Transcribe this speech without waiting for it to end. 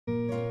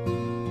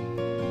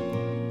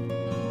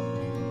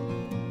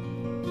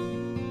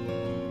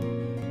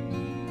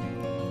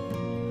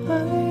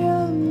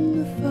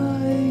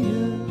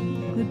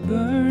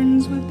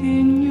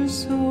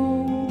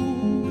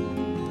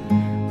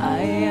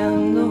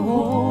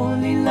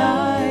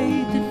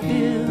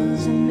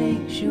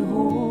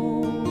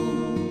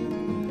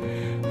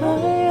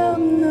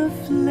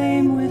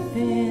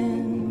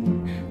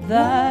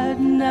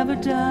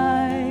never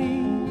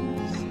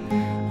dies.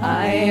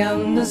 I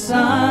am the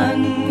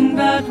sun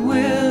that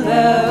will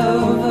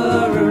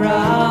ever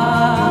arise.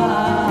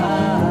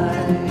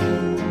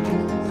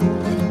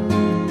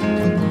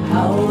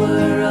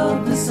 Power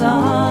of the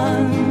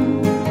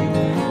sun,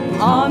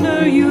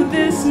 honor you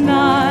this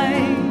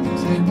night.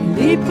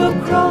 Leap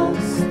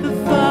across the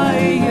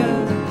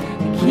fire,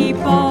 keep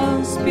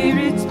all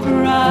spirits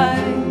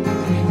bright.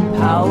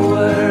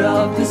 Power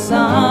of the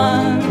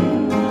sun,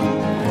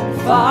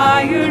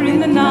 fire in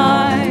the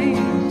night.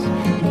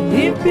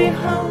 Leave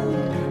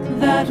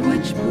behind that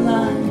which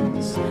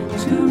blinds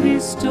to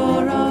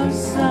restore our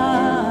sight.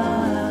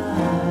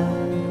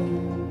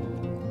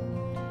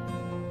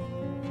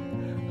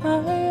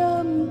 I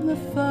am the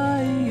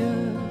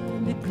fire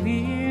that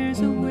clears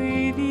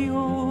away the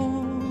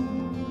old.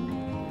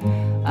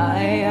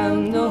 I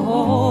am the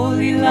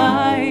holy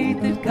light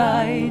that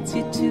guides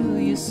you to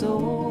your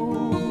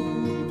soul.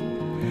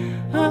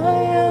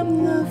 I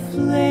am the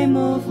flame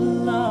of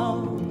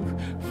love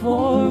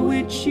for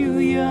which you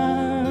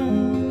yearn.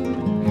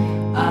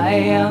 I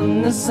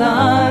am the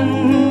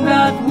sun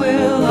that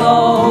will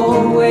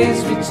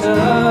always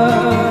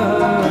return.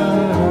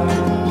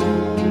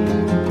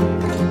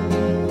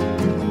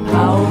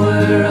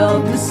 Power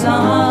of the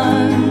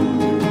sun,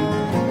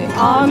 I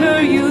honor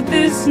you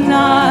this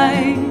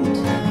night.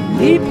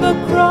 Leap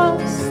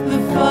across the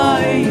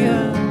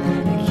fire,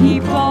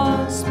 keep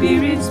all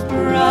spirits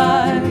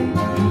bright.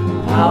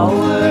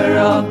 Power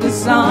of the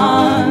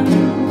sun,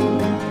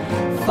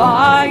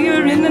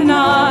 fire in the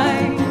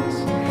night.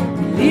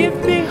 Leave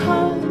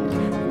behind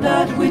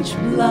that which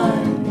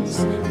blinds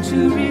to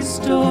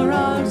restore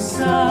our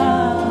sight.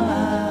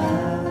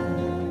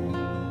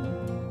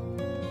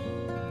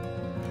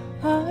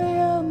 I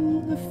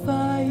am the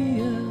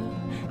fire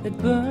that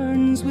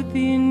burns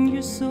within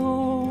your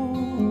soul.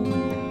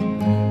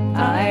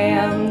 I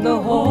am the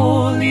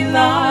holy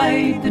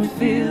light that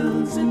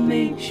fills and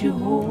makes you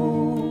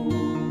whole.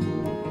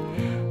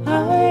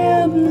 I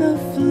am the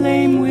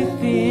flame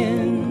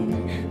within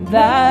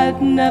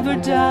that never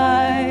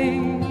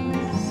dies.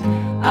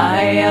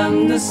 I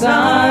am the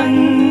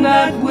sun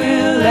that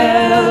will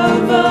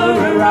ever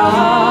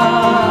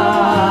arise.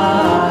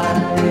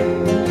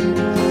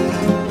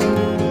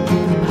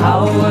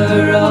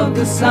 Power of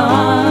the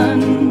sun,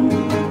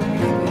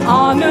 we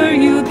honor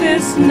you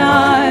this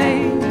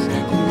night.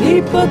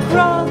 Leap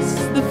across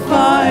the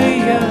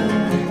fire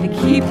and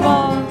keep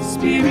all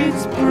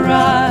spirits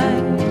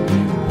bright.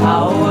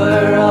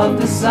 Power of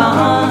the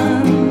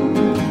sun,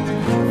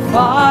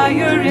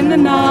 fire in the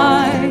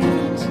night.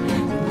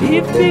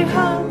 Leave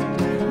behind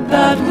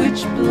that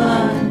which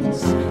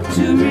blinds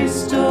to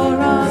restore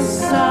our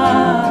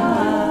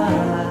sight.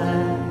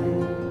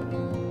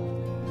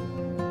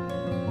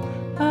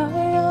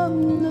 I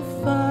am the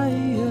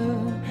fire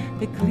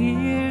that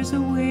clears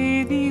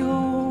away the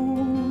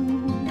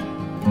old.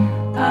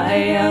 I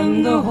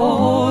am the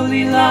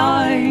holy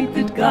light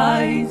that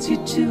guides you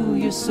to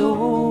your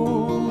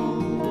soul.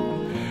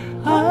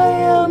 I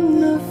am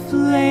the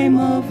flame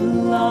of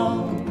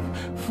love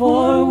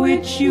for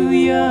which you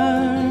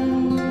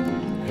yearn.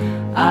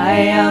 I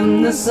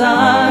am the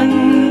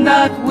sun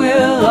that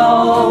will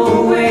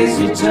always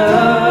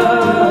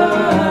return.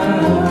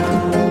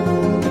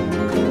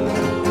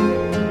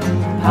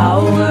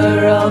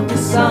 Power of the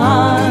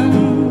sun,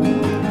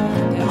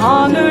 I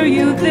honor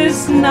you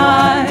this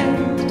night.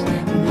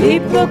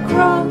 Leap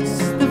across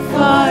the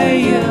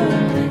fire,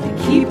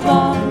 keep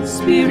all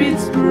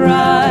spirits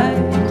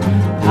bright.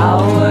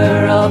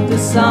 Power of the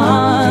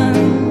sun,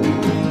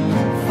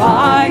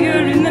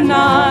 fire in the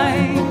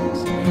night.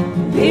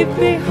 Leave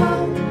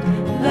behind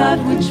that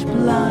which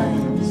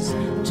blinds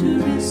to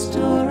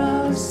restore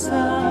our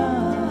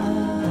sight.